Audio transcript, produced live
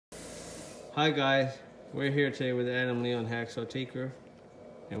Hi guys, we're here today with Adam Leon Hacksaw Taker,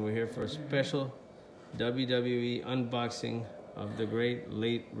 and we're here for a special WWE unboxing of the great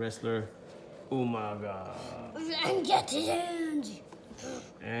late wrestler Umaga.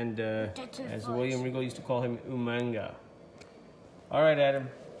 And as William Regal used to call him, Umaga. All right, Adam,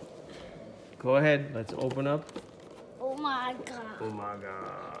 go ahead. Let's open up. Umaga.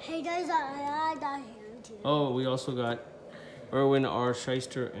 Umaga. Hey guys, I got him too. Oh, we also got Erwin R.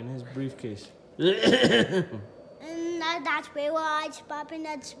 Shyster and his briefcase. And that's Bray Wyatt's puppy, and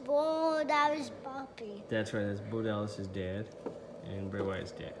that's Bo Dallas' puppy. That's right, that's Bo Dallas' dad and Bray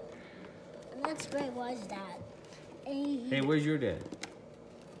Wyatt's dad. And that's Bray Wyatt's dad. Hey, where's your dad?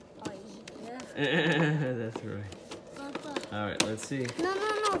 Oh, yeah. That's right. Papa. All right, let's see. No,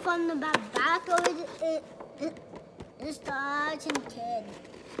 from the back of it's the Tyson Kid.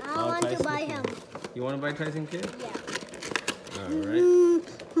 I want to buy him. You want to buy Tyson Kidd? Yeah. All right.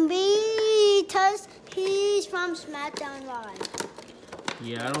 Because he's from SmackDown Live.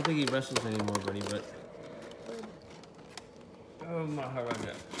 Yeah, I don't think he wrestles anymore, buddy, but... Oh,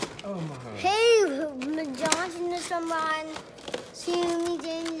 Maharaja. Oh, Maharaja. Hey, Johnson is from Ryan. See me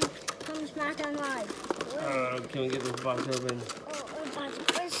James from SmackDown Live. Can we get this box open?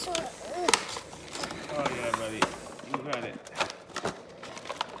 Oh, yeah, buddy. You got it.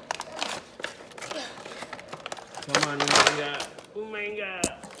 Come on, Umaga. Umaga.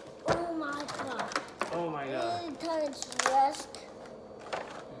 Oh my god. Oh my god. Until it's rest.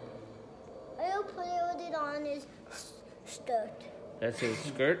 I'll put it on his skirt. That's his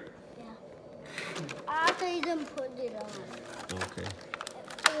skirt? Yeah. After he didn't put it on. Okay.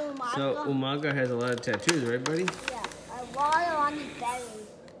 Umaga. So, Umaga has a lot of tattoos, right, buddy? Yeah. I want it on his belly.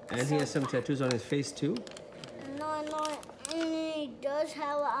 And he has some tattoos on his face, too? No. And he does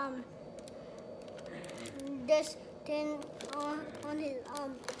have, this thing on his,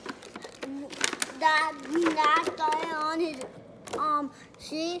 that guy on his,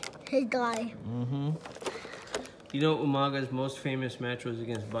 see? His guy. Mm-hmm. You know, Umaga's most famous match was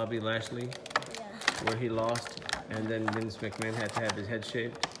against Bobby Lashley, Yeah. where he lost, and then Vince McMahon had to have his head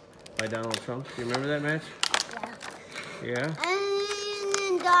shaved by Donald Trump. Do you remember that match? Yeah. Yeah?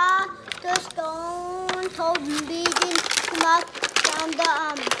 And the Stone told me to knock down the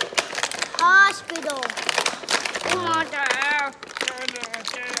hospital. I'm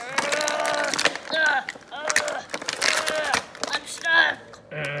stuck.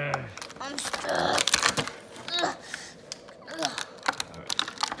 I'm stuck.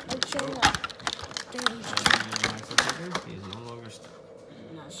 He's no longer stuck.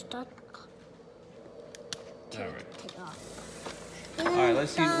 Not stuck. All right. Take off. All right,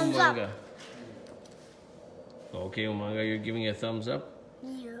 let's see Thumbs up. Umaga. Okay, Umaga, you're giving a thumbs up?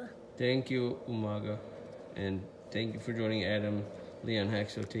 Yeah. Thank you, Umaga. And thank you for joining Adam Leon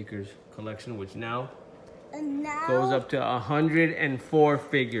Hacksaw Taker's collection, which now And now goes up to 104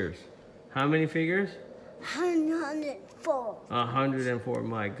 figures. How many figures? 104. 104.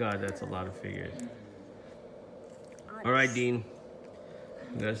 My God, that's a lot of figures. All right, Dean.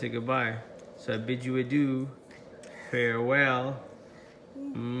 We gotta say goodbye. So I bid you adieu. Farewell.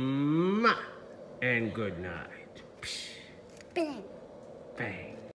 Mwah, and good night. Bang.